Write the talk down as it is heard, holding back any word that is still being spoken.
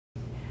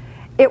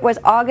It was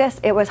August,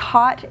 it was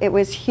hot, it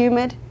was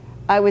humid.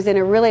 I was in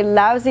a really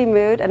lousy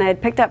mood, and I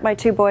had picked up my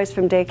 2 boys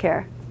from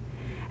daycare.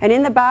 And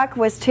in the back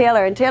was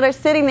Taylor, and Taylor's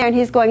sitting there and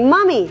he's going,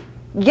 "Mommy,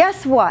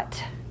 guess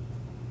what?"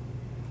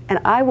 And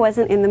I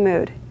wasn't in the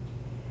mood.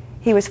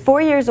 He was 4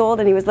 years old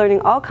and he was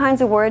learning all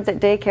kinds of words at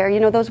daycare. You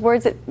know those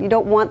words that you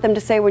don't want them to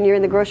say when you're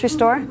in the grocery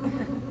store?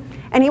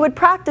 And he would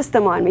practice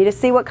them on me to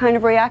see what kind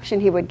of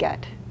reaction he would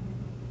get.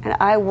 And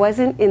I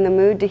wasn't in the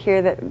mood to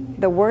hear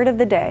the word of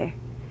the day.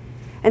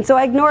 And so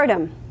I ignored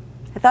him.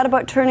 I thought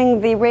about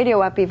turning the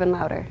radio up even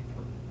louder.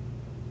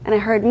 And I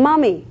heard,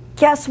 "Mommy,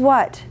 guess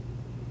what?"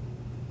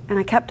 And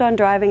I kept on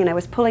driving, and I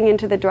was pulling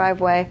into the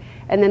driveway,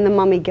 and then the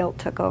mommy guilt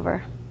took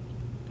over.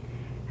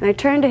 And I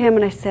turned to him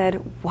and I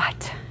said,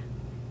 "What?"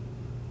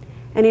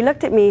 And he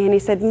looked at me and he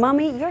said,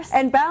 "Mommy, you're..."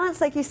 And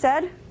balance, like you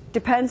said,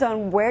 depends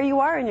on where you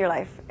are in your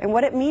life and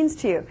what it means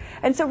to you.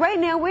 And so right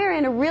now we're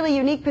in a really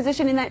unique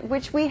position in that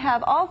which we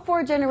have all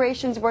 4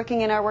 generations working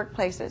in our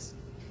workplaces.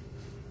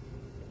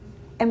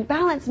 And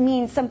balance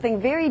means something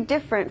very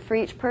different for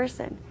each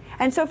person.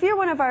 And so if you're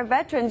one of our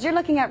veterans, you're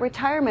looking at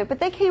retirement, but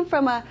they came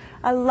from a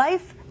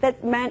life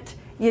that meant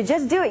you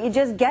just do it, you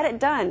just get it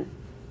done.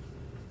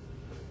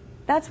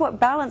 That's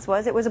what balance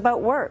was. It was about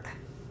work.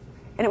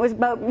 And it was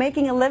about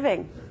making a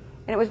living.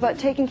 And it was about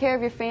taking care of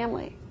your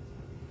family.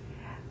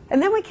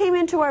 And then we came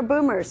into our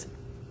boomers.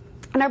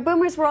 And our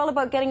boomers were all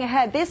about getting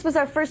ahead. This was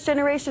our first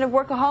generation of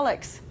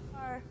workaholics.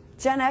 Our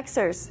Gen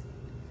Xers,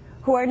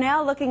 who are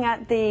now looking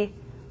at the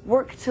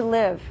work to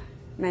live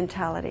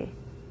mentality.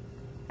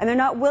 And they're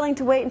not willing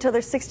to wait until they're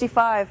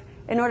 65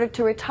 in order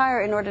to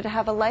retire, in order to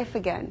have a life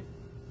again.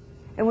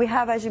 And we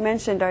have, as you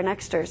mentioned, our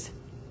nexters.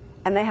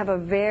 And they have a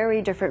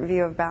very different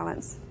view of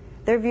balance.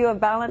 Their view of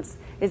balance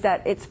is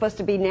that it's supposed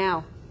to be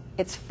now.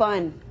 It's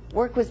fun.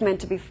 Work was meant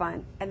to be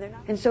fun. And they're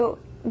not. And so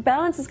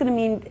balance is going to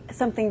mean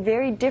something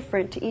very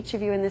different to each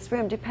of you in this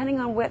room, depending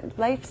on what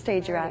life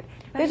stage you're at.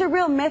 There's a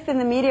real myth in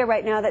the media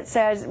right now that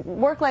says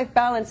work-life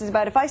balance is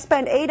about if I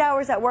spend 8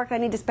 hours at work, I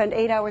need to spend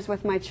 8 hours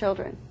with my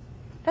children.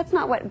 That's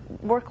not what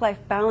work-life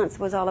balance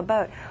was all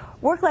about.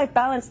 Work-life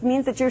balance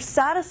means that you're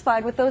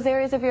satisfied with those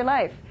areas of your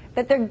life,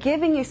 that they're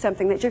giving you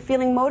something, that you're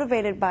feeling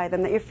motivated by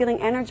them, that you're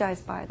feeling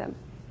energized by them.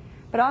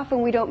 But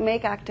often we don't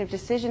make active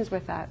decisions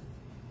with that.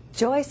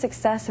 Joy,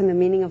 success, and the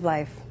meaning of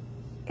life.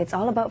 It's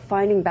all about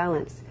finding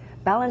balance.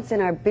 Balance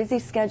in our busy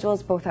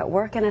schedules, both at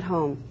work and at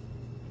home.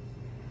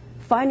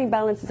 Finding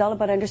balance is all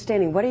about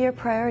understanding what are your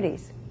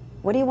priorities?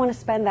 What do you want to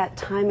spend that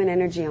time and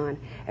energy on?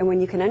 And when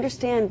you can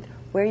understand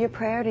where your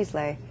priorities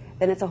lay,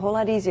 then it's a whole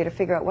lot easier to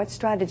figure out what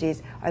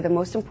strategies are the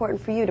most important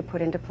for you to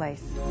put into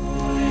place.